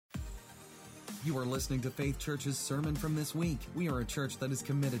You are listening to Faith Church's sermon from this week. We are a church that is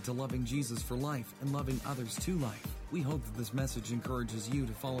committed to loving Jesus for life and loving others to life. We hope that this message encourages you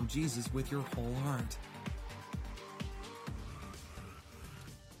to follow Jesus with your whole heart.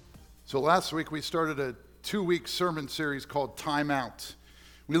 So last week we started a 2-week sermon series called Time Out.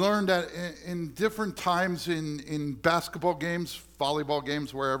 We learned that in different times in basketball games, volleyball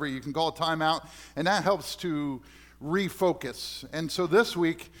games, wherever, you can call a timeout, and that helps to refocus. And so this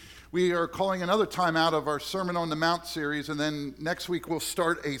week, we are calling another time out of our Sermon on the Mount series, and then next week we'll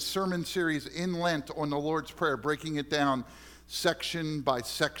start a sermon series in Lent on the Lord's Prayer, breaking it down section by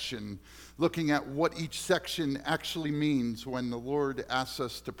section, looking at what each section actually means when the Lord asks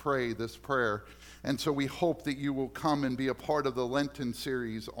us to pray this prayer. And so we hope that you will come and be a part of the Lenten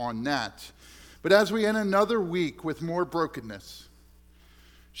series on that. But as we end another week with more brokenness,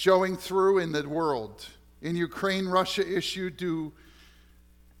 showing through in the world, in Ukraine-Russia issue, do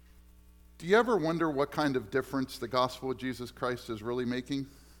you ever wonder what kind of difference the gospel of Jesus Christ is really making?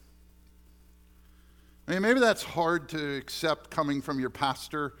 I mean, maybe that's hard to accept coming from your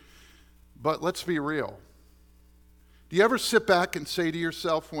pastor, but let's be real. Do you ever sit back and say to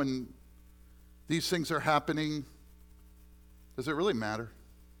yourself when these things are happening, does it really matter?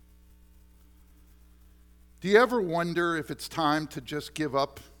 Do you ever wonder if it's time to just give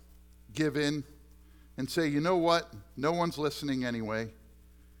up, give in, and say, you know what? No one's listening anyway.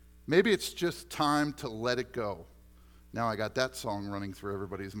 Maybe it's just time to let it go. Now I got that song running through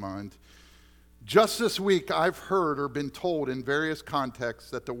everybody's mind. Just this week, I've heard or been told in various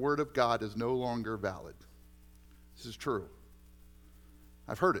contexts that the Word of God is no longer valid. This is true.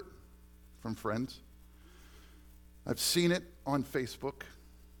 I've heard it from friends. I've seen it on Facebook.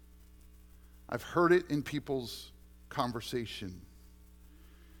 I've heard it in people's conversation.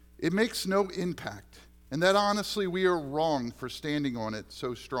 It makes no impact. And that honestly, we are wrong for standing on it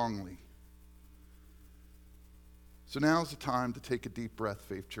so strongly. So now's the time to take a deep breath,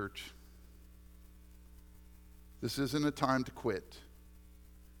 Faith Church. This isn't a time to quit.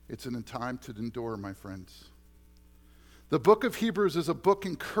 It's a time to endure, my friends. The book of Hebrews is a book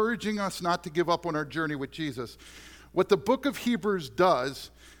encouraging us not to give up on our journey with Jesus. What the book of Hebrews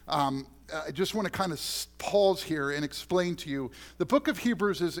does, I just want to kind of pause here and explain to you. The book of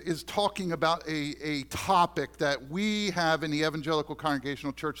Hebrews is talking about a topic that we have in the evangelical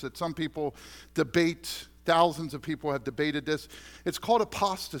congregational church that some people debate. Thousands of people have debated this. It's called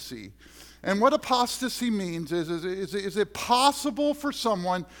apostasy. And what apostasy means is it possible for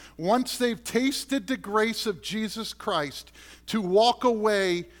someone, once they've tasted the grace of Jesus Christ, to walk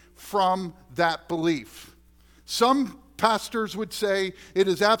away from that belief? Some pastors would say it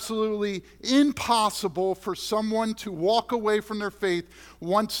is absolutely impossible for someone to walk away from their faith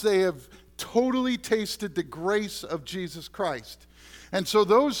once they have totally tasted the grace of Jesus Christ. And so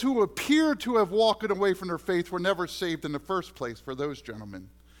those who appear to have walked away from their faith were never saved in the first place for those gentlemen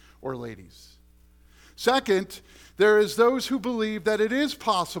or ladies. Second, there is those who believe that it is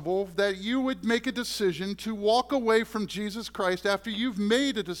possible that you would make a decision to walk away from Jesus Christ after you've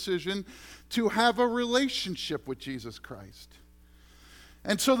made a decision to have a relationship with Jesus Christ.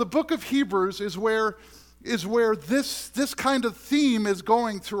 And so the book of Hebrews is where this kind of theme is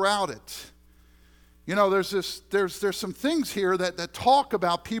going throughout it. You know, there's some things here that talk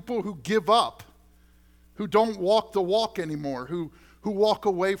about people who give up, who don't walk the walk anymore, who walk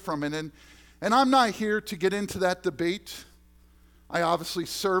away from it. And I'm not here to get into that debate. I obviously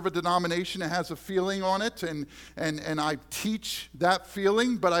serve a denomination that has a feeling on it, and I teach that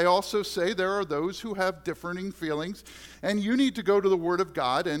feeling, but I also say there are those who have differing feelings, and you need to go to the Word of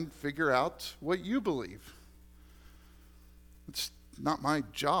God and figure out what you believe. It's not my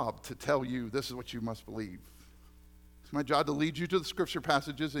job to tell you this is what you must believe. It's my job to lead you to the scripture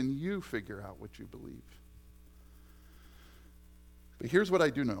passages and you figure out what you believe. But here's what I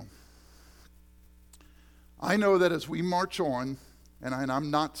do know. I know that as we march on, and I'm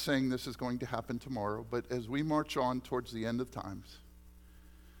not saying this is going to happen tomorrow, but as we march on towards the end of times,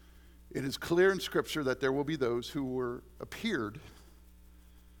 it is clear in Scripture that there will be those who appeared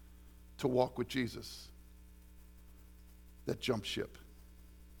to walk with Jesus that jump ship.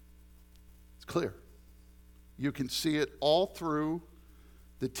 It's clear. You can see it all through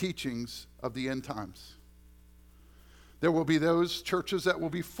the teachings of the end times. There will be those churches that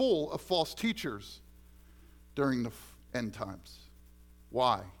will be full of false teachers during the end times.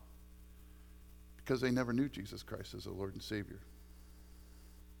 Why? Because they never knew Jesus Christ as the Lord and Savior.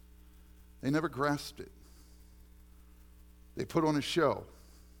 They never grasped it. They put on a show.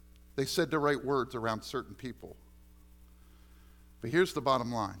 They said the right words around certain people. But here's the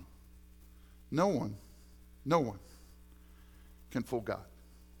bottom line. No one can fool God.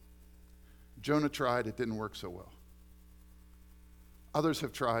 Jonah tried, it didn't work so well. Others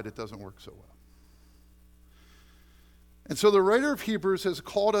have tried, it doesn't work so well. And so the writer of Hebrews has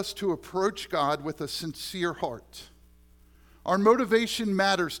called us to approach God with a sincere heart. Our motivation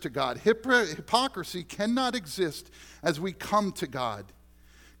matters to God. Hypocrisy cannot exist as we come to God.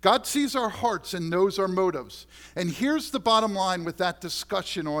 God sees our hearts and knows our motives. And here's the bottom line with that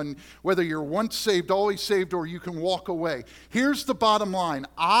discussion on whether you're once saved, always saved, or you can walk away. Here's the bottom line.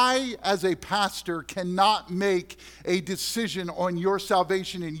 I, as a pastor, cannot make a decision on your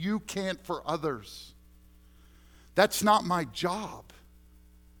salvation, and you can't for others. That's not my job.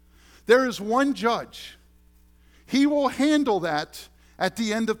 There is one judge. He will handle that at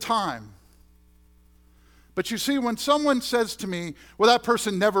the end of time. But you see, when someone says to me, well, that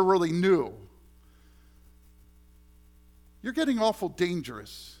person never really knew, you're getting awful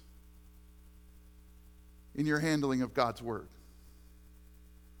dangerous in your handling of God's word.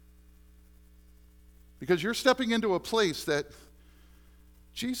 Because you're stepping into a place that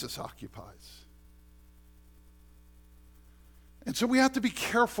Jesus occupies. And so we have to be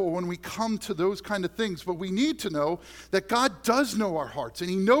careful when we come to those kind of things, but we need to know that God does know our hearts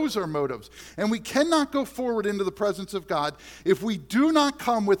and he knows our motives. And we cannot go forward into the presence of God if we do not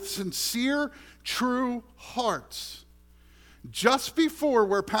come with sincere, true hearts. Just before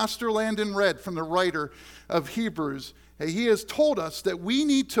where Pastor Landon read from the writer of Hebrews, he has told us that we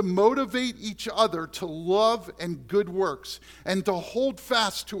need to motivate each other to love and good works and to hold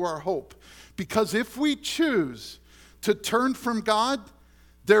fast to our hope. Because if we choose to turn from God,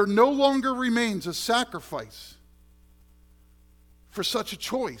 there no longer remains a sacrifice for such a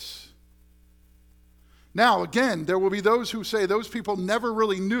choice. Now, again, there will be those who say those people never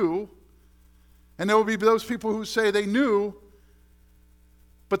really knew, and there will be those people who say they knew,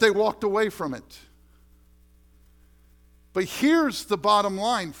 but they walked away from it. But here's the bottom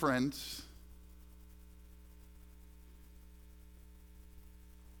line, friends.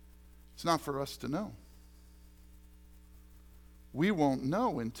 It's not for us to know. We won't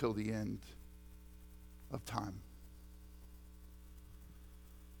know until the end of time.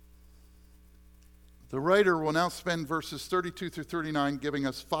 The writer will now spend verses 32 through 39 giving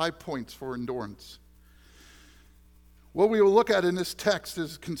us 5 points for endurance. What we will look at in this text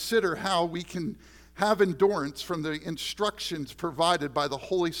is consider how we can have endurance from the instructions provided by the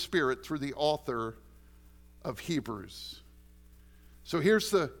Holy Spirit through the author of Hebrews. So here's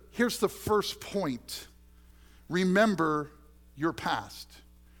the first point. Remember your past.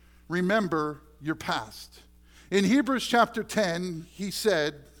 Remember your past. In Hebrews chapter 10, he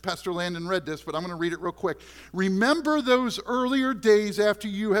said, Pastor Landon read this, but I'm going to read it real quick. Remember those earlier days after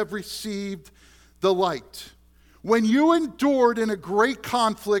you have received the light, when you endured in a great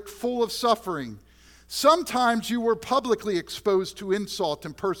conflict full of suffering. Sometimes you were publicly exposed to insult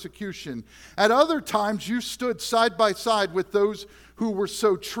and persecution. At other times you stood side by side with those who were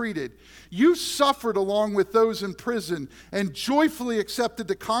so treated. You suffered along with those in prison and joyfully accepted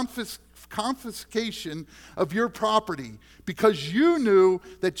the confiscation of your property because you knew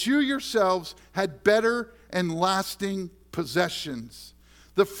that you yourselves had better and lasting possessions.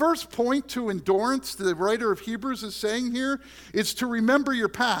 The first point to endurance, the writer of Hebrews is saying here, is to remember your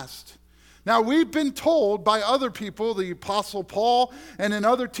past. Now, we've been told by other people, the Apostle Paul and in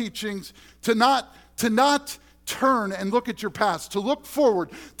other teachings, to not turn and look at your past, to look forward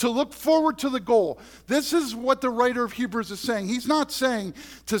to the goal. This is what the writer of Hebrews is saying. He's not saying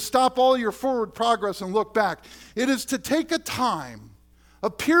to stop all your forward progress and look back. It is to take a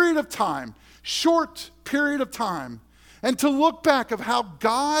period of time, short period of time, and to look back of how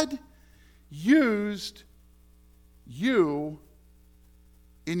God used you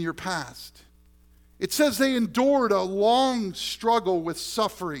in your past. It says they endured a long struggle with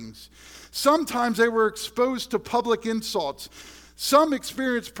sufferings. Sometimes they were exposed to public insults. Some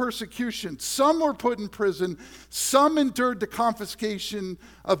experienced persecution. Some were put in prison. Some endured the confiscation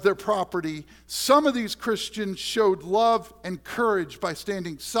of their property. Some of these Christians showed love and courage by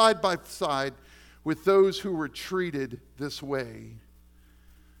standing side by side with those who were treated this way.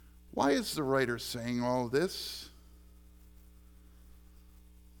 Why is the writer saying all of this?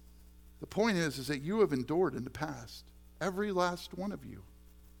 The point is that you have endured in the past. Every last one of you.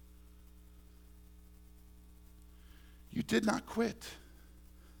 You did not quit.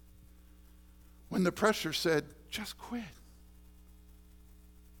 When the pressure said, just quit.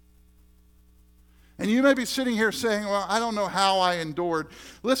 And you may be sitting here saying, well, I don't know how I endured.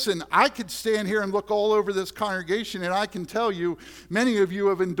 Listen, I could stand here and look all over this congregation, and I can tell you, many of you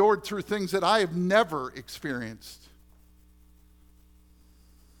have endured through things that I have never experienced.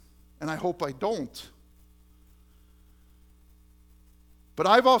 And I hope I don't. But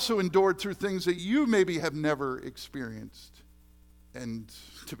I've also endured through things that you maybe have never experienced. And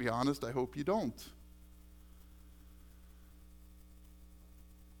to be honest, I hope you don't.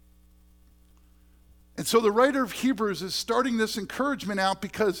 And so the writer of Hebrews is starting this encouragement out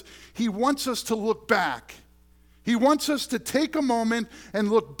because he wants us to look back. He wants us to take a moment and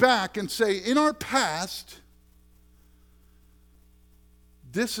look back and say, in our past,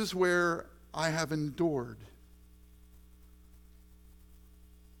 this is where I have endured.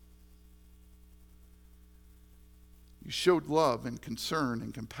 You showed love and concern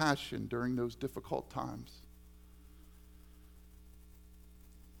and compassion during those difficult times.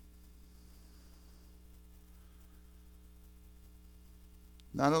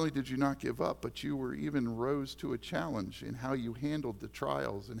 Not only did you not give up, but you were even rose to a challenge in how you handled the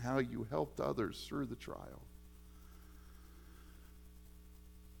trials and how you helped others through the trial.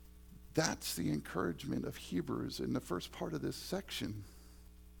 That's the encouragement of Hebrews in the first part of this section.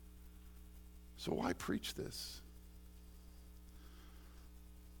 So why preach this?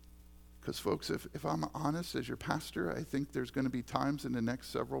 Because folks, if I'm honest as your pastor, I think there's going to be times in the next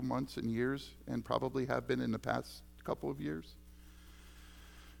several months and years, and probably have been in the past couple of years,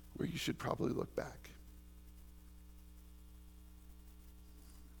 where you should probably look back.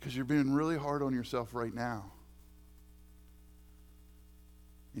 Because you're being really hard on yourself right now.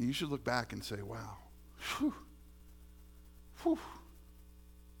 And you should look back and say, wow, whew, whew.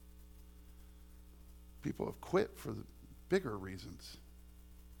 People have quit for the bigger reasons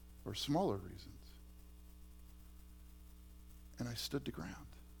or smaller reasons. And I stood the ground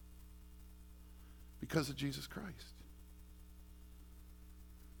because of Jesus Christ.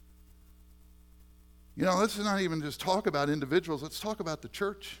 You know, let's not even just talk about individuals. Let's talk about the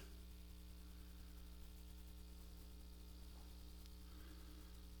church.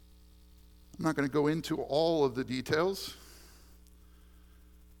 I'm not going to go into all of the details,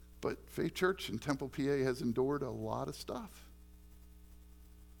 but Faith Church in Temple, PA has endured a lot of stuff.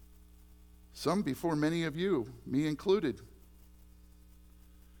 Some before many of you, me included,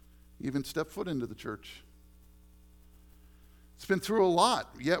 even stepped foot into the church. It's been through a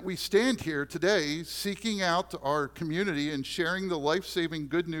lot, yet we stand here today seeking out our community and sharing the life-saving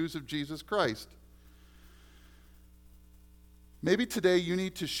good news of Jesus Christ. Maybe today you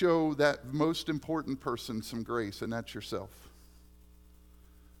need to show that most important person some grace, and that's yourself.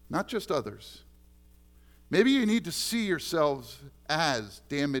 Not just others. Maybe you need to see yourselves as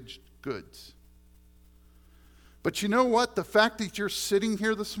damaged goods. But you know what? The fact that you're sitting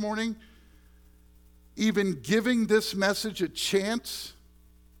here this morning, even giving this message a chance,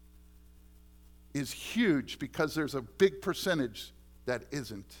 is huge, because there's a big percentage that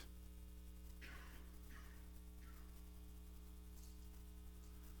isn't.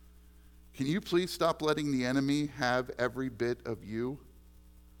 Can you please stop letting the enemy have every bit of you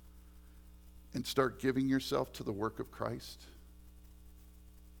and start giving yourself to the work of Christ?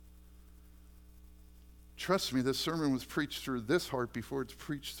 Trust me, this sermon was preached through this heart before it's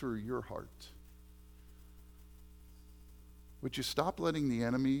preached through your heart. Would you stop letting the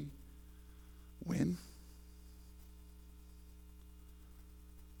enemy win?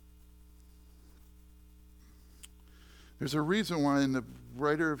 There's a reason why in the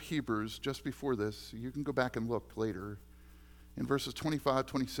writer of Hebrews, just before this, you can go back and look later, in verses 25,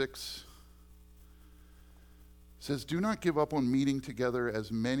 26, says, "Do not give up on meeting together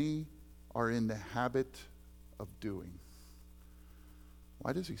as many are in the habit of doing."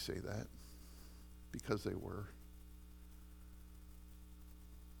 Why does he say that? Because they were.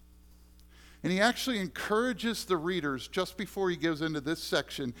 And he actually encourages the readers just before he goes into this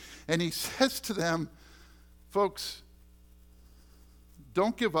section, and he says to them, folks,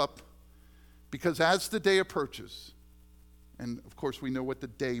 don't give up, because as the day approaches, and of course we know what the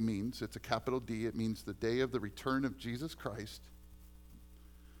day means, it's a capital D, it means the day of the return of Jesus Christ,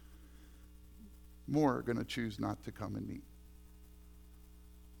 more are going to choose not to come and meet.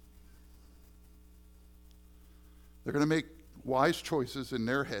 They're going to make wise choices in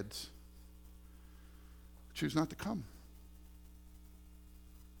their heads, choose not to come.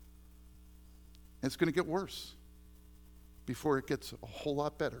 And it's going to get worse before it gets a whole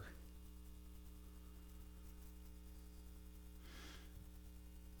lot better.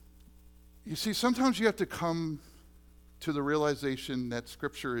 You see, sometimes you have to come to the realization that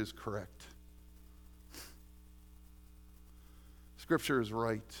Scripture is correct. Scripture is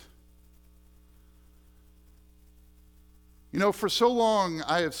right. You know, for so long,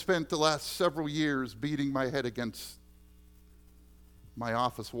 I have spent the last several years beating my head against my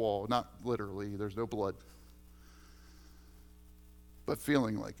office wall. Not literally, there's no blood, but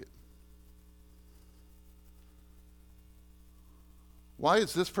feeling like it. Why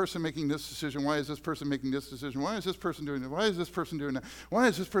is this person making this decision? Why is this person making this decision? Why is this person doing that? Why is this person doing that? Why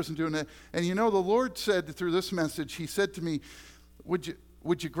is this person doing that? And you know, the Lord said through this message, he said to me, would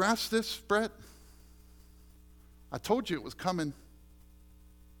you grasp this, Brett? I told you it was coming.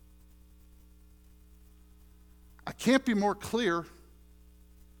 I can't be more clear.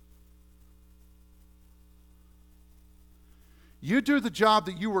 You do the job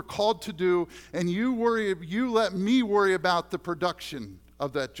that you were called to do, and you let me worry about the production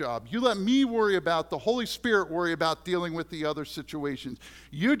of that job. You let me worry about, the Holy Spirit worry about dealing with the other situations.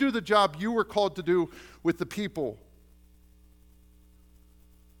 You do the job you were called to do with the people.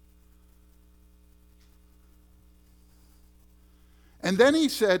 And then he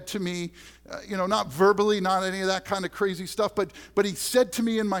said to me, not verbally, not any of that kind of crazy stuff, but he said to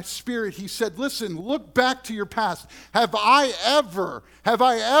me in my spirit, he said, listen, look back to your past. Have I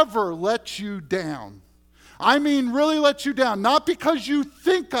ever let you down? I mean, really let you down. Not because you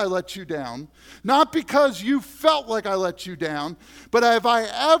think I let you down, not because you felt like I let you down, but have I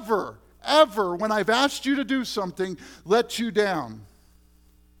ever, when I've asked you to do something, let you down?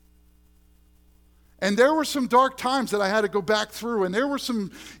 And there were some dark times that I had to go back through, and there were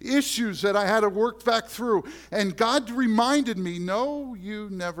some issues that I had to work back through. And God reminded me, no, you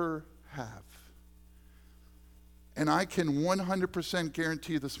never have. And I can 100%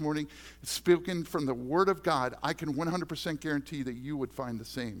 guarantee this morning, speaking from the Word of God, I can 100% guarantee that you would find the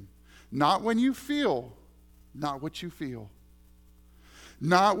same. Not when you feel, not what you feel.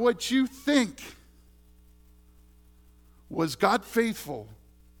 Not what you think. Was God faithful?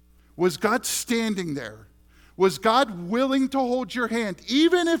 Was God standing there? Was God willing to hold your hand?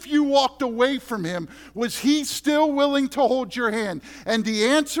 Even if you walked away from him, was he still willing to hold your hand? And the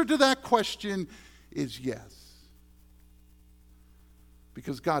answer to that question is yes.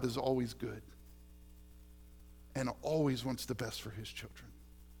 Because God is always good and always wants the best for his children.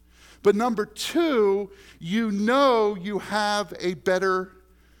 But number two, you have a better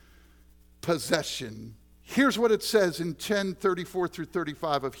possession. Here's what it says in 10:34 through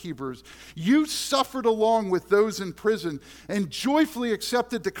 35 of Hebrews. You suffered along with those in prison and joyfully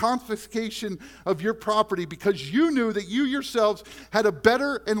accepted the confiscation of your property because you knew that you yourselves had a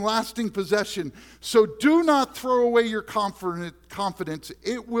better and lasting possession. So do not throw away your confidence.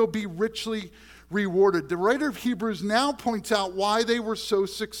 It will be richly rewarded. The writer of Hebrews now points out why they were so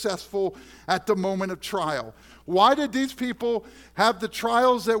successful at the moment of trial. Why did these people have the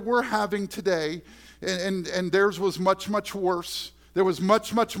trials that we're having today? And theirs was much, much worse. There was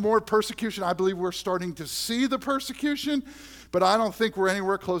much, much more persecution. I believe we're starting to see the persecution, but I don't think we're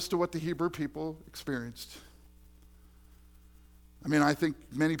anywhere close to what the Hebrew people experienced. I mean, I think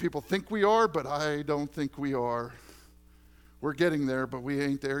many people think we are, but I don't think we are. We're getting there, but we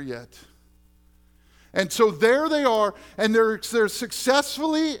ain't there yet. And so there they are, and they're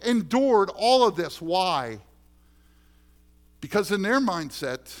successfully endured all of this. Why? Because in their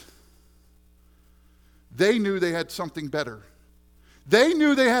mindset, they knew they had something better. They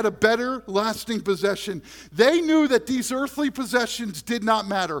knew they had a better lasting possession. They knew that these earthly possessions did not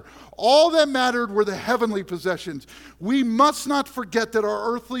matter. All that mattered were the heavenly possessions. We must not forget that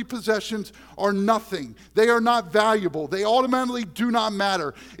our earthly possessions are nothing. They are not valuable. They ultimately do not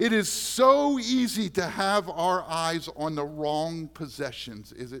matter. It is so easy to have our eyes on the wrong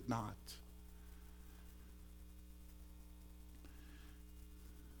possessions, is it not?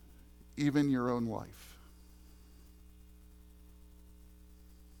 Even your own life.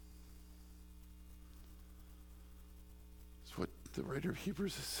 The writer of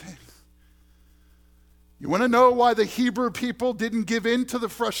Hebrews is saying. You want to know why the Hebrew people didn't give in to the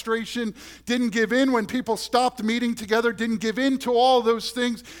frustration, didn't give in when people stopped meeting together, didn't give in to all those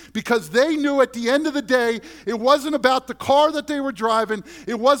things? Because they knew at the end of the day, it wasn't about the car that they were driving.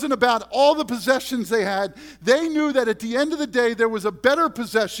 It wasn't about all the possessions they had. They knew that at the end of the day, there was a better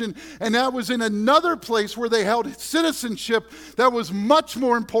possession, and that was in another place where they held citizenship that was much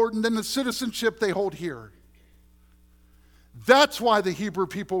more important than the citizenship they hold here. That's why the Hebrew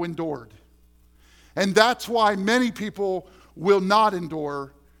people endured. And that's why many people will not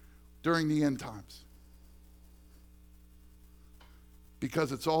endure during the end times.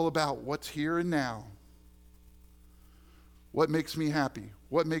 Because it's all about what's here and now. What makes me happy?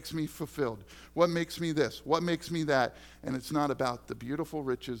 What makes me fulfilled? What makes me this? What makes me that? And it's not about the beautiful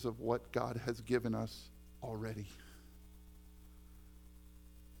riches of what God has given us already.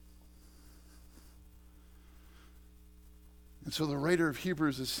 And so the writer of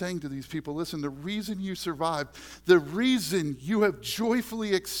Hebrews is saying to these people, listen, the reason you survived, the reason you have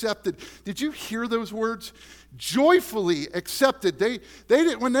joyfully accepted. Did you hear those words? Joyfully accepted. They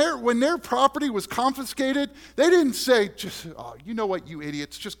didn't, when their property was confiscated, they didn't say, just, oh, you know what, you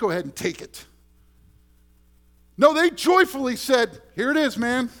idiots, just go ahead and take it. No, they joyfully said, here it is,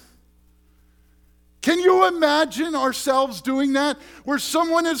 man. Can you imagine ourselves doing that? Where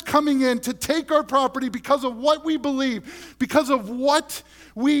someone is coming in to take our property because of what we believe, because of what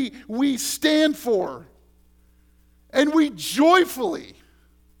we stand for. And we joyfully,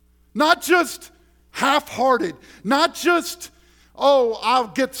 not just half-hearted, not just, oh, I'll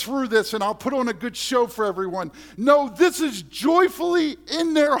get through this and I'll put on a good show for everyone. No, this is joyfully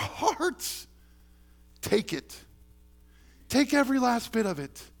in their hearts. Take it. Take every last bit of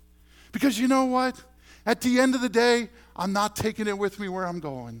it. Because you know what? At the end of the day, I'm not taking it with me where I'm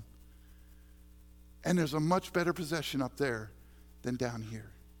going. And there's a much better possession up there than down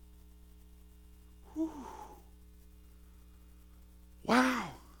here. Whew. Wow.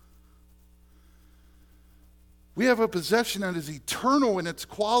 We have a possession that is eternal in its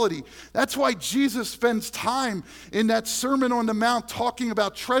quality. That's why Jesus spends time in that Sermon on the Mount talking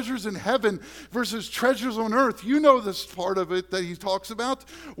about treasures in heaven versus treasures on earth. You know this part of it that he talks about.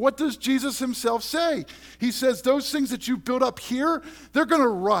 What does Jesus himself say? He says those things that you build up here, they're going to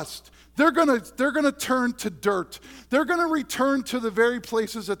rust. They're going to turn to dirt. They're going to return to the very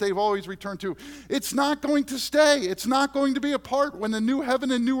places that they've always returned to. It's not going to stay. It's not going to be a part. When the new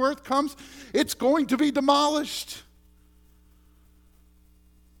heaven and new earth comes, it's going to be demolished.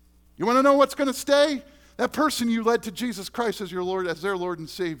 You want to know what's going to stay? That person you led to Jesus Christ as your Lord, as their Lord and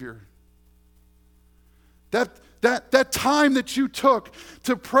Savior. That time that you took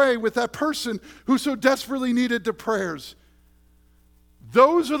to pray with that person who so desperately needed the prayers.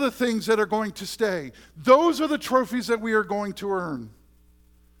 Those are the things that are going to stay. Those are the trophies that we are going to earn.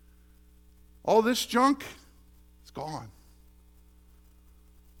 All this junk, it's gone.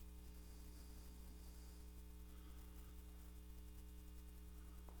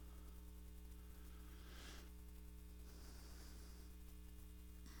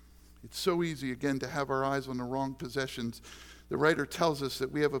 It's so easy, again, to have our eyes on the wrong possessions. The writer tells us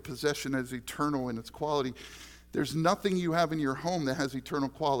that we have a possession that is eternal in its quality. There's nothing you have in your home that has eternal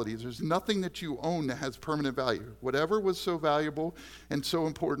qualities. There's nothing that you own that has permanent value. Whatever was so valuable and so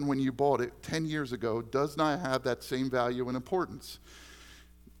important when you bought it 10 years ago does not have that same value and importance.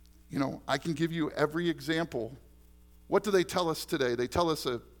 You know, I can give you every example. What do they tell us today? They tell us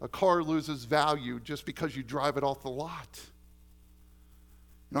a car loses value just because you drive it off the lot.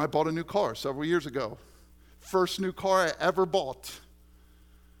 You know, I bought a new car several years ago. First new car I ever bought.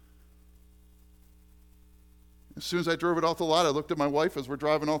 As soon as I drove it off the lot, I looked at my wife as we're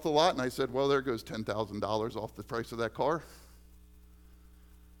driving off the lot, and I said, well, there goes $10,000 off the price of that car.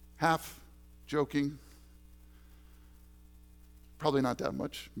 Half joking. Probably not that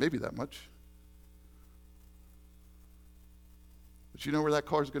much, maybe that much. But you know where that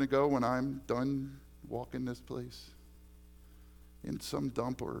car's going to go when I'm done walking this place? In some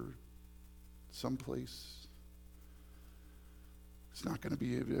dump or someplace. It's not going to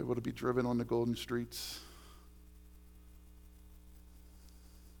be able to be driven on the golden streets.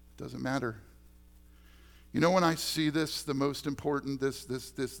 Doesn't matter. You know, when I see this, the most important,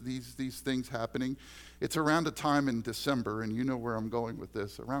 these things happening, it's around a time in December, and you know where I'm going with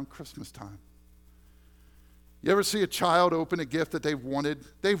this, around Christmas time. You ever see a child open a gift that they've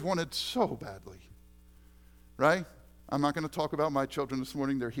wanted so badly, right? I'm not going to talk about my children this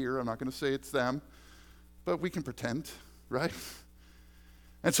morning. They're here. I'm not going to say it's them, but we can pretend, right?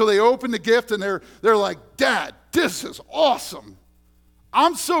 And so they open the gift, and they're like, Dad, this is awesome.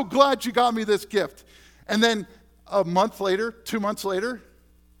 I'm so glad you got me this gift. And then a month later, 2 months later,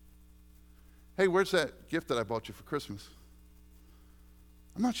 hey, where's that gift that I bought you for Christmas?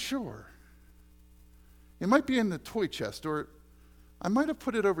 I'm not sure. It might be in the toy chest, or I might have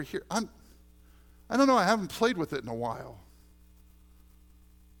put it over here. I don't know, I haven't played with it in a while.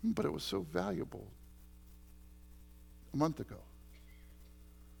 But it was so valuable a month ago.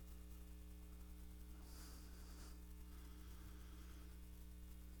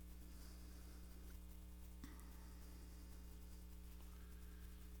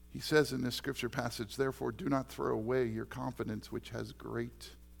 He says in this scripture passage, therefore, do not throw away your confidence, which has great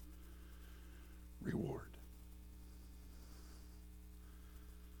reward.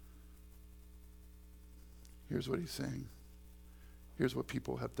 Here's what he's saying. Here's what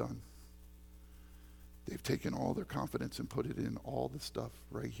people have done. They've taken all their confidence and put it in all the stuff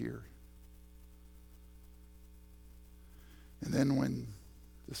right here. And then when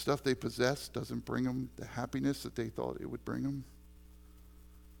The stuff they possess doesn't bring them the happiness that they thought it would bring them.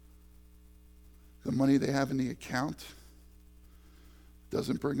 The money they have in the account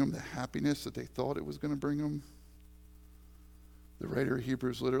doesn't bring them the happiness that they thought it was going to bring them. The writer of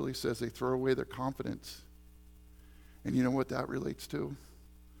Hebrews literally says they throw away their confidence. And you know what that relates to?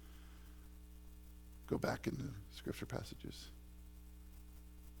 Go back in the scripture passages.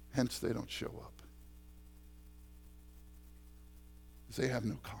 Hence, they don't show up. They have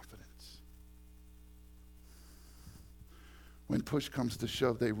no confidence. When push comes to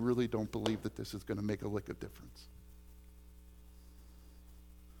shove, they really don't believe that this is going to make a lick of difference.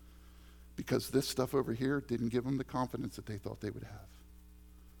 Because this stuff over here didn't give them the confidence that they thought they would have.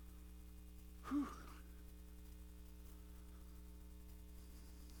 Whew.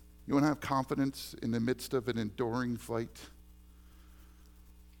 You want to have confidence in the midst of an enduring fight?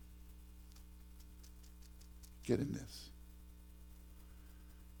 Get in this.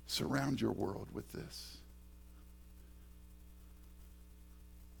 Surround your world with this.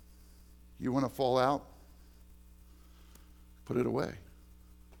 You want to fall out? Put it away.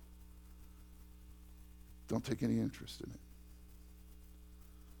 Don't take any interest in it.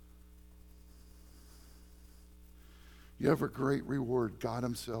 You have a great reward, God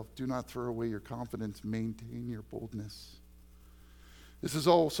himself. Do not throw away your confidence. Maintain your boldness. This is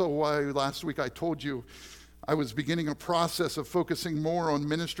also why last week I told you I was beginning a process of focusing more on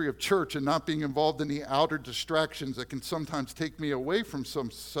ministry of church and not being involved in the outer distractions that can sometimes take me away from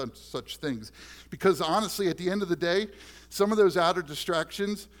some such things. Because honestly, at the end of the day, some of those outer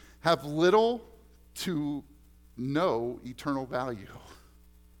distractions have little to no eternal value.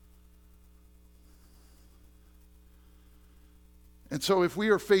 And so if we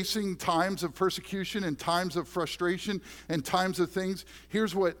are facing times of persecution and times of frustration and times of things,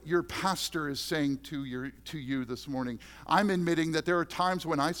 here's what your pastor is saying to you this morning. I'm admitting that there are times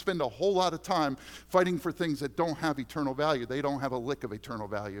when I spend a whole lot of time fighting for things that don't have eternal value. They don't have a lick of eternal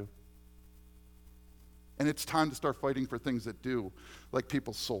value. And it's time to start fighting for things that do, like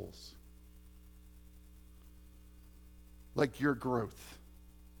people's souls. Like your growth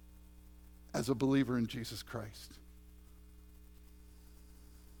as a believer in Jesus Christ.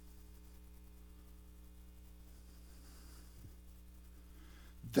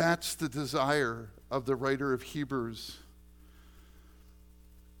 That's the desire of the writer of Hebrews.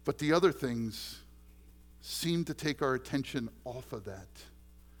 But the other things seem to take our attention off of that.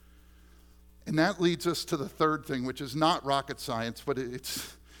 And that leads us to the third thing, which is not rocket science, but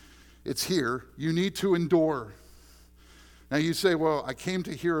it's here. You need to endure. Now you say, well, I came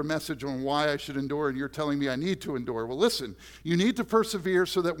to hear a message on why I should endure, and you're telling me I need to endure. Well, listen, you need to persevere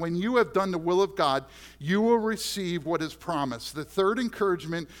so that when you have done the will of God, you will receive what is promised. The third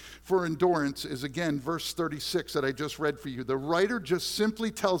encouragement for endurance is, again, verse 36 that I just read for you. The writer just simply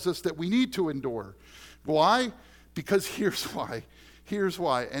tells us that we need to endure. Why? Because here's why. Here's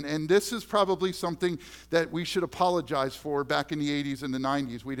why. And this is probably something that we should apologize for back in the 80s and the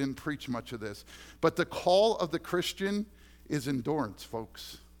 90s. We didn't preach much of this. But the call of the Christian is endurance,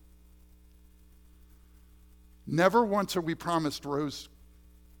 folks. Never once are we promised rose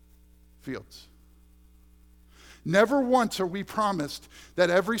fields. Never once are we promised that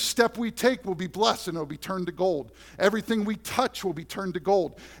every step we take will be blessed and it will be turned to gold. Everything we touch will be turned to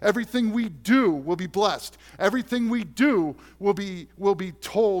gold. Everything we do will be blessed. Everything we do will be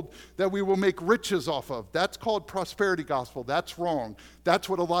told that we will make riches off of. That's called prosperity gospel. That's wrong. That's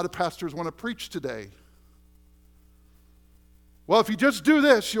what a lot of pastors want to preach today. Well, if you just do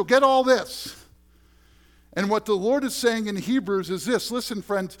this, you'll get all this. And what the Lord is saying in Hebrews is this. Listen,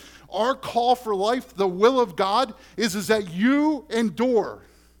 friends, our call for life, the will of God, is that you endure.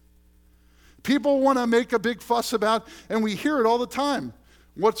 People want to make a big fuss about, and we hear it all the time.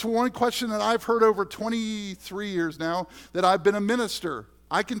 What's one question that I've heard over 23 years now that I've been a minister?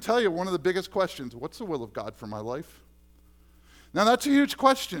 I can tell you one of the biggest questions. What's the will of God for my life? Now, that's a huge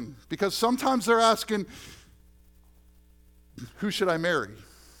question because sometimes they're asking, who should I marry?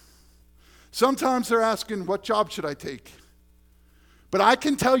 Sometimes they're asking, what job should I take? But I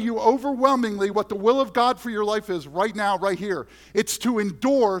can tell you overwhelmingly what the will of God for your life is right now, right here. It's to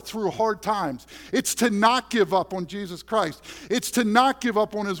endure through hard times. It's to not give up on Jesus Christ. It's to not give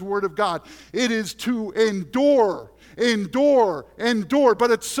up on his word of God. It is to endure.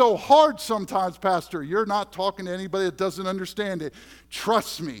 But it's so hard sometimes, Pastor. You're not talking to anybody that doesn't understand it.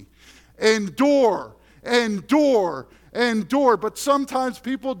 Trust me. Endure. But sometimes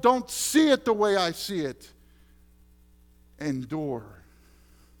people don't see it the way I see it. Endure.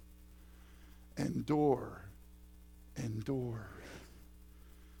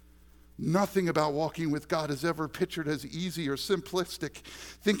 Nothing about walking with God is ever pictured as easy or simplistic.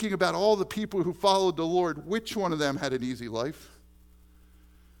 Thinking about all the people who followed the Lord, which one of them had an easy life?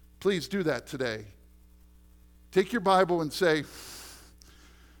 Please do that today. Take your Bible and say,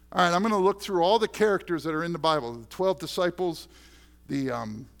 all right, I'm going to look through all the characters that are in the Bible, the 12 disciples,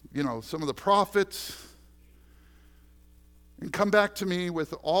 some of the prophets, and come back to me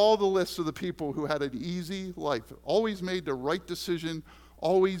with all the lists of the people who had an easy life, always made the right decision,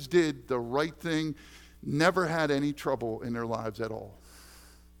 always did the right thing, never had any trouble in their lives at all.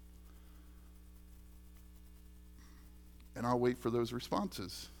 And I'll wait for those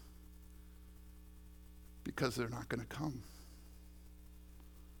responses, because they're not going to come.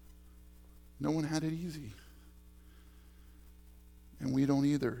 No one had it easy. And we don't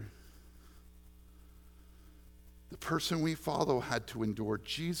either. The person we follow had to endure.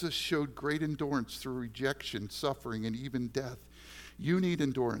 Jesus showed great endurance through rejection, suffering, and even death. You need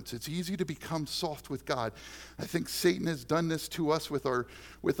endurance. It's easy to become soft with God. I think Satan has done this to us with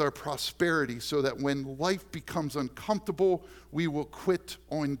our prosperity, so that when life becomes uncomfortable, we will quit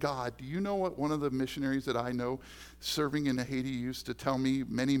on God. Do you know what one of the missionaries that I know serving in Haiti used to tell me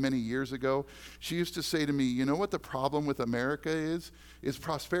many, many years ago? She used to say to me, you know what the problem with America is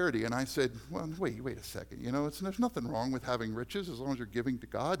prosperity. And I said, well, wait a second. There's nothing wrong with having riches as long as you're giving to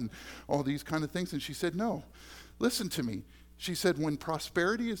God and all these kind of things. And she said, no, listen to me. She said, when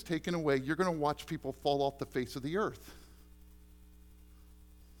prosperity is taken away, you're going to watch people fall off the face of the earth.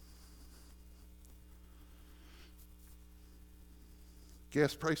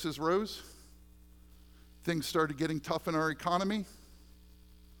 Gas prices rose. Things started getting tough in our economy.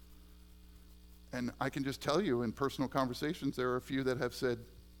 And I can just tell you in personal conversations, there are a few that have said,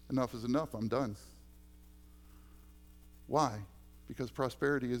 enough is enough, I'm done. Why? Because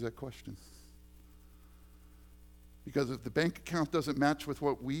prosperity is at question. Because if the bank account doesn't match with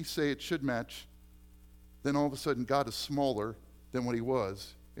what we say it should match, then all of a sudden God is smaller than what he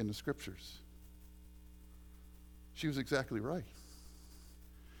was in the scriptures. She was exactly right.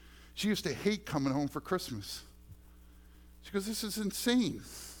 She used to hate coming home for Christmas. She goes, this is insane.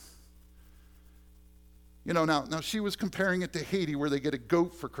 Now she was comparing it to Haiti, where they get a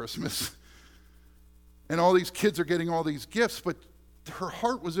goat for Christmas. And all these kids are getting all these gifts, but her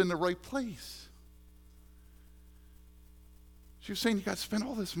heart was in the right place. She was saying, you got to spend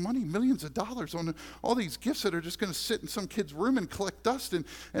all this money, millions of dollars, on all these gifts that are just going to sit in some kid's room and collect dust and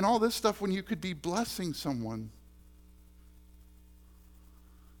all this stuff, when you could be blessing someone.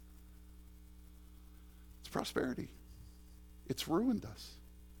 It's prosperity. It's ruined us.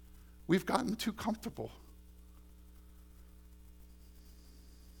 We've gotten too comfortable.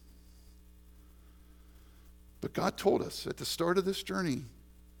 But God told us at the start of this journey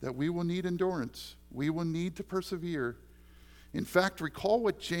that we will need endurance. We will need to persevere. In fact, recall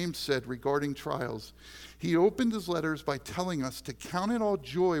what James said regarding trials. He opened his letters by telling us to count it all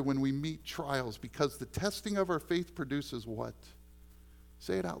joy when we meet trials, because the testing of our faith produces what?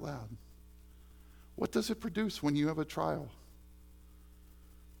 Say it out loud. What does it produce when you have a trial?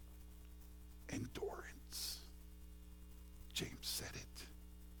 Endurance. James said it.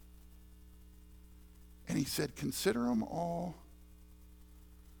 And he said, consider them all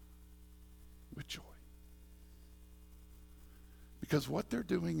with joy. Because what they're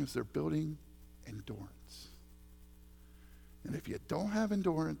doing is they're building endurance. And if you don't have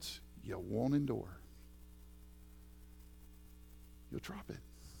endurance, you won't endure. You'll drop it.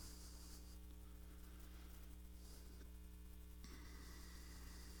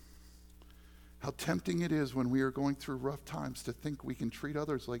 How tempting it is when we are going through rough times to think we can treat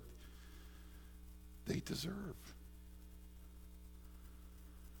others like they deserve.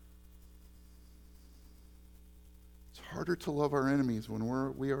 Harder to love our enemies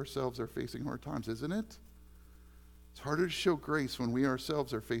when we ourselves are facing hard times, isn't it? It's harder to show grace when we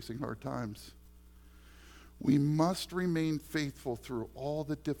ourselves are facing hard times. We must remain faithful through all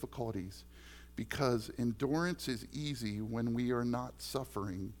the difficulties, because endurance is easy when we are not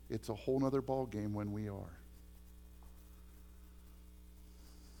suffering. It's a whole other ballgame when we are.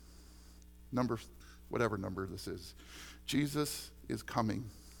 Whatever number this is, Jesus is coming.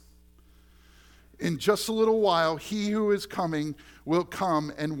 In just a little while, he who is coming will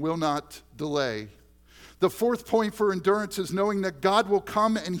come and will not delay. The fourth point for endurance is knowing that God will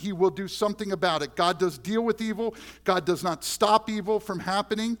come and he will do something about it. God does deal with evil. God does not stop evil from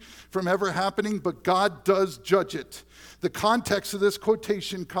ever happening, but God does judge it. The context of this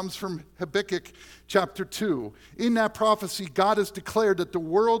quotation comes from Habakkuk chapter 2. In that prophecy, God has declared that the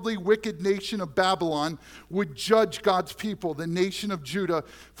worldly, wicked nation of Babylon would judge God's people, the nation of Judah,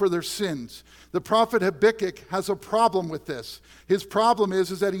 for their sins. The prophet Habakkuk has a problem with this. His problem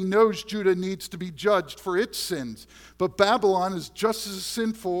is that he knows Judah needs to be judged for its sins, but Babylon is just as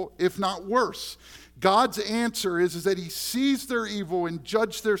sinful, if not worse. God's answer is that he sees their evil and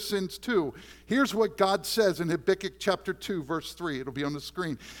judges their sins too. Here's what God says in Habakkuk chapter 2, verse 3. It'll be on the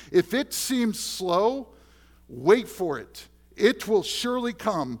screen. If it seems slow, wait for it. It will surely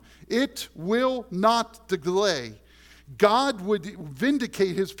come. It will not delay. God would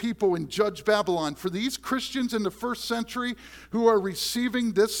vindicate his people and judge Babylon. For these Christians in the first century who are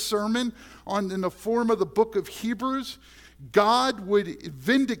receiving this sermon in the form of the book of Hebrews, God would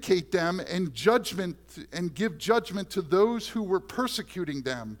vindicate them and give judgment to those who were persecuting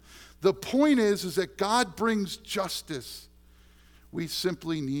them. The point is that God brings justice. We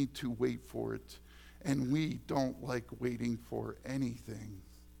simply need to wait for it. And we don't like waiting for anything,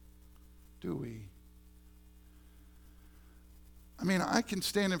 do we? I mean, I can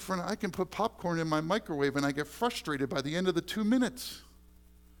stand in front, I can put popcorn in my microwave and I get frustrated by the end of the 2 minutes.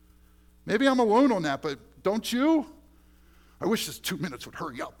 Maybe I'm alone on that, but don't you? I wish this 2 minutes would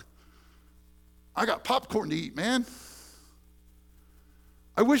hurry up. I got popcorn to eat, man.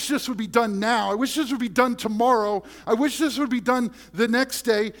 I wish this would be done now. I wish this would be done tomorrow. I wish this would be done the next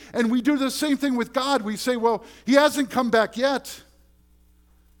day. And we do the same thing with God. We say, well, he hasn't come back yet.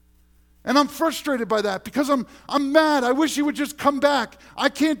 And I'm frustrated by that because I'm mad. I wish he would just come back. I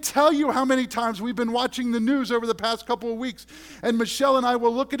can't tell you how many times we've been watching the news over the past couple of weeks, and Michelle and I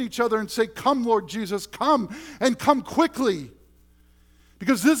will look at each other and say, come, Lord Jesus, come, and come quickly,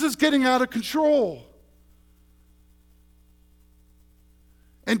 because this is getting out of control.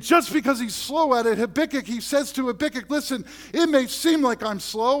 And just because he's slow at it, he says to Habakkuk, listen, it may seem like I'm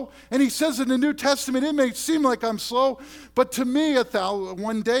slow. And he says in the New Testament, it may seem like I'm slow, but to me,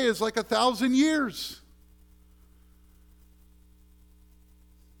 1 day is like 1,000 years.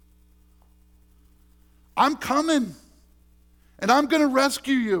 I'm coming, and I'm going to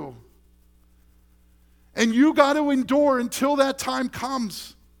rescue you. And you got to endure until that time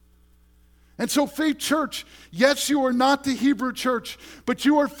comes. And so, Faith Church, yes, you are not the Hebrew church, but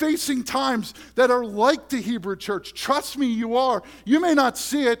you are facing times that are like the Hebrew church. Trust me, you are. You may not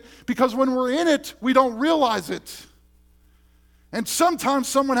see it because when we're in it, we don't realize it. And sometimes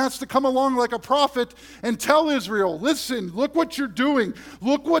someone has to come along like a prophet and tell Israel, listen, look what you're doing.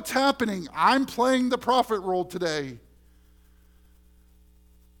 Look what's happening. I'm playing the prophet role today.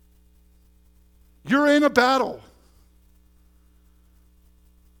 You're in a battle.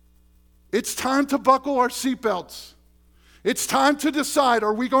 It's time to buckle our seatbelts. It's time to decide,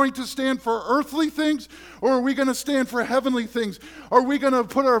 are we going to stand for earthly things or are we going to stand for heavenly things? Are we going to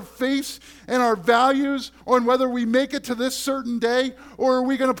put our faith and our values on whether we make it to this certain day, or are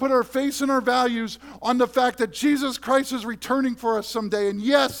we going to put our faith and our values on the fact that Jesus Christ is returning for us someday? And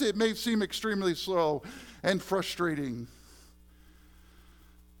yes, it may seem extremely slow and frustrating.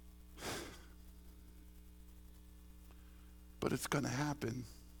 But it's going to happen.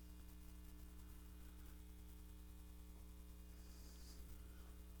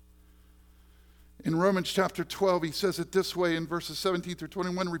 In Romans chapter 12, he says it this way in verses 17 through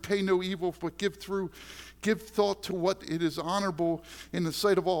 21, repay no evil, but give thought to what it is honorable in the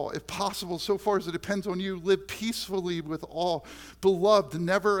sight of all. If possible, so far as it depends on you, live peacefully with all. Beloved,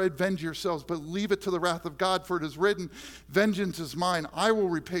 never avenge yourselves, but leave it to the wrath of God, for it is written, vengeance is mine, I will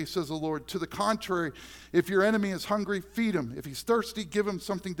repay, says the Lord. To the contrary, if your enemy is hungry, feed him. If he's thirsty, give him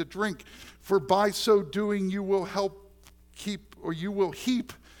something to drink, for by so doing you will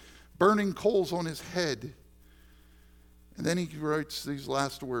heap burning coals on his head. And then he writes these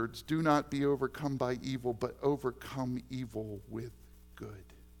last words, do not be overcome by evil, but overcome evil with good.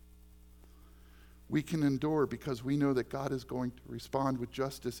 We can endure because we know that God is going to respond with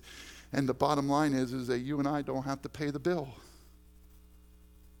justice. And the bottom line is that you and I don't have to pay the bill.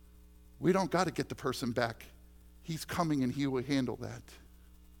 We don't got to get the person back. He's coming and he will handle that.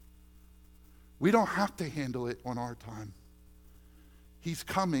 We don't have to handle it on our time. He's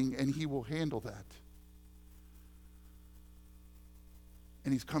coming and he will handle that.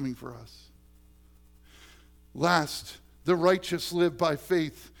 And he's coming for us. Last, the righteous live by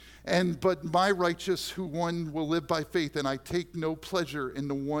faith, but my righteous one will live by faith, and I take no pleasure in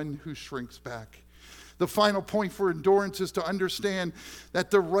the one who shrinks back. The final point for endurance is to understand that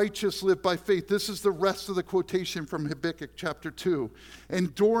the righteous live by faith. This is the rest of the quotation from Habakkuk chapter 2.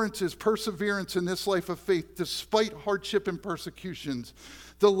 Endurance is perseverance in this life of faith despite hardship and persecutions.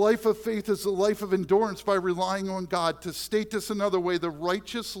 The life of faith is the life of endurance by relying on God. To state this another way, the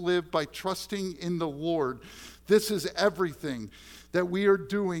righteous live by trusting in the Lord. This is everything that we are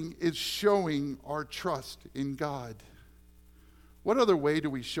doing is showing our trust in God. What other way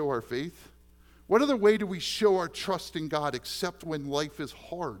do we show our faith? What other way do we show our trust in God except when life is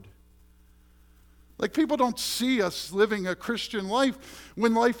hard? Like, people don't see us living a Christian life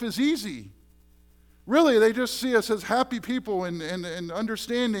when life is easy. Really, they just see us as happy people and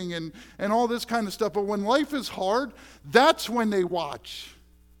understanding and all this kind of stuff. But when life is hard, that's when they watch.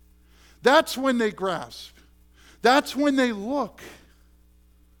 That's when they grasp. That's when they look.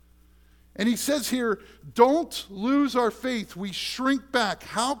 And he says here, don't lose our faith. We shrink back.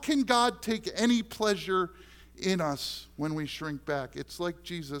 How can God take any pleasure in us when we shrink back? It's like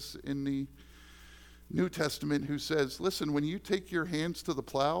Jesus in the New Testament who says, listen, when you take your hands to the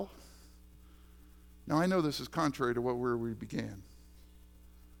plow, now I know this is contrary to where we began.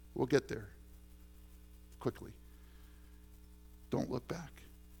 We'll get there quickly. Don't look back.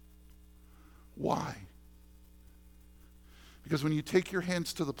 Why? Because when you take your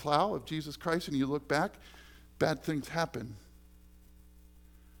hands to the plow of Jesus Christ and you look back, bad things happen.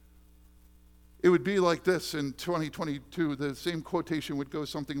 It would be like this in 2022. The same quotation would go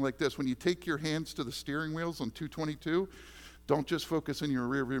something like this. When you take your hands to the steering wheels on 222, don't just focus in your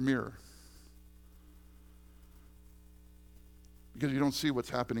rearview mirror. Because you don't see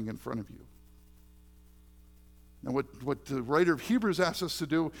what's happening in front of you. Now what the writer of Hebrews asks us to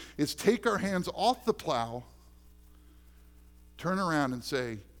do is take our hands off the plow, turn around and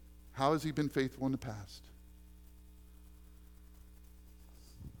say, how has he been faithful in the past?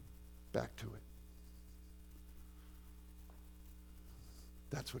 Back to it.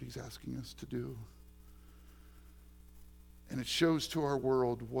 That's what he's asking us to do. And it shows to our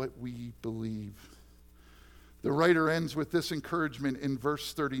world what we believe. The writer ends with this encouragement in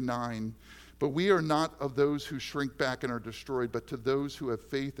verse 39. But we are not of those who shrink back and are destroyed, but to those who have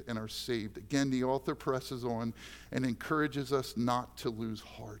faith and are saved. Again, the author presses on and encourages us not to lose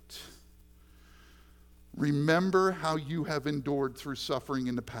heart. Remember how you have endured through suffering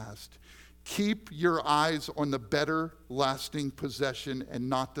in the past. Keep your eyes on the better, lasting possession and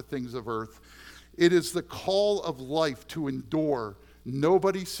not the things of earth. It is the call of life to endure.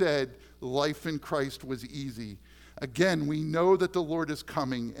 Nobody said life in Christ was easy. Again, we know that the Lord is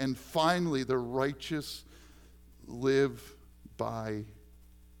coming, and finally the righteous live by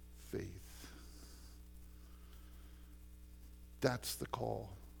faith. That's the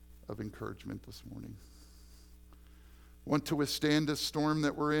call of encouragement this morning. Want to withstand this storm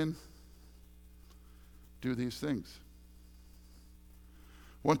that we're in? Do these things.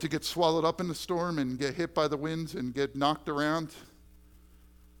 Want to get swallowed up in the storm and get hit by the winds and get knocked around?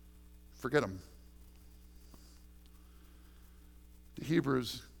 Forget them. The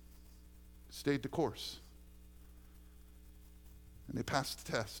Hebrews stayed the course. And they passed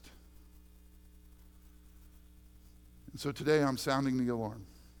the test. And so today I'm sounding the alarm.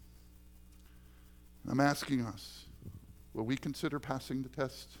 I'm asking us, will we consider passing the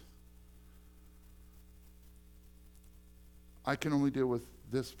test? I can only deal with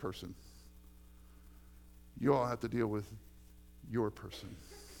this person. You all have to deal with your person.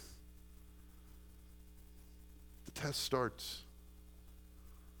 The test starts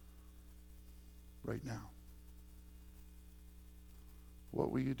right now. What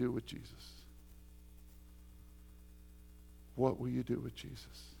will you do with Jesus? What will you do with Jesus?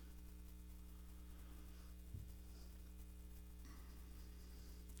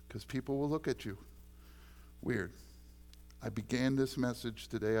 Because people will look at you weird. I began this message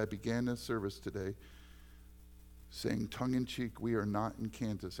today, I began this service today saying tongue-in-cheek, we are not in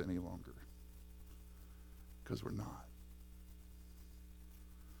Kansas any longer. Because we're not.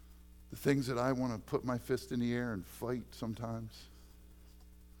 The things that I want to put my fist in the air and fight sometimes,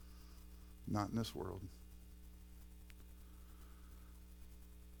 not in this world.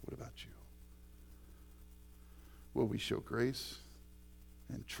 What about you? Will we show grace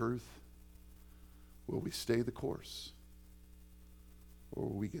and truth? Will we stay the course? Or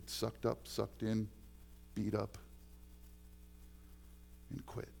will we get sucked up, sucked in, beat up, and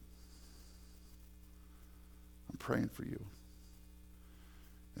quit? I'm praying for you.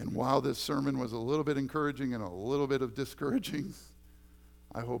 And while this sermon was a little bit encouraging and a little bit of discouraging,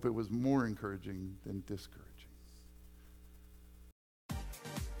 I hope it was more encouraging than discouraging.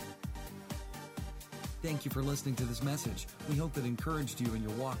 Thank you for listening to this message. We hope it encouraged you in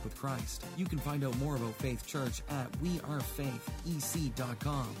your walk with Christ. You can find out more about Faith Church at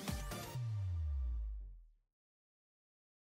wearefaithec.com.